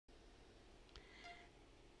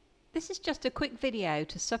This is just a quick video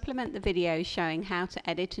to supplement the videos showing how to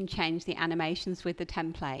edit and change the animations with the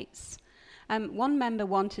templates. One member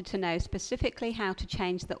wanted to know specifically how to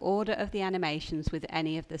change the order of the animations with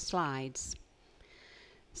any of the slides.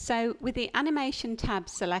 So with the animation tab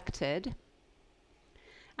selected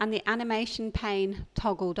and the animation pane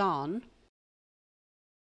toggled on,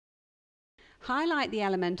 highlight the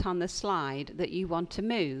element on the slide that you want to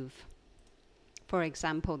move. For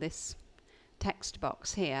example, this text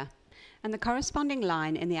box here, and the corresponding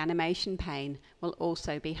line in the animation pane will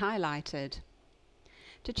also be highlighted.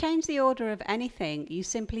 To change the order of anything, you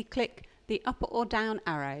simply click the up or down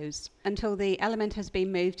arrows until the element has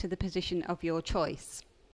been moved to the position of your choice.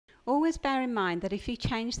 Always bear in mind that if you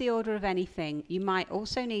change the order of anything, you might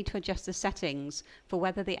also need to adjust the settings for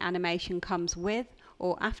whether the animation comes with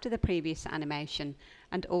or after the previous animation,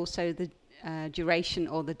 and also the duration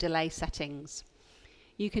or the delay settings.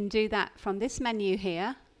 You can do that from this menu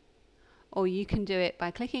here, or you can do it by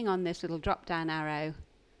clicking on this little drop down arrow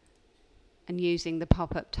and using the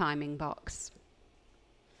pop-up timing box.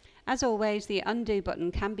 As always, the undo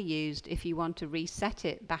button can be used if you want to reset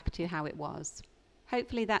it back to how it was.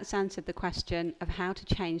 Hopefully that's answered the question of how to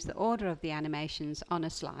change the order of the animations on a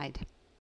slide.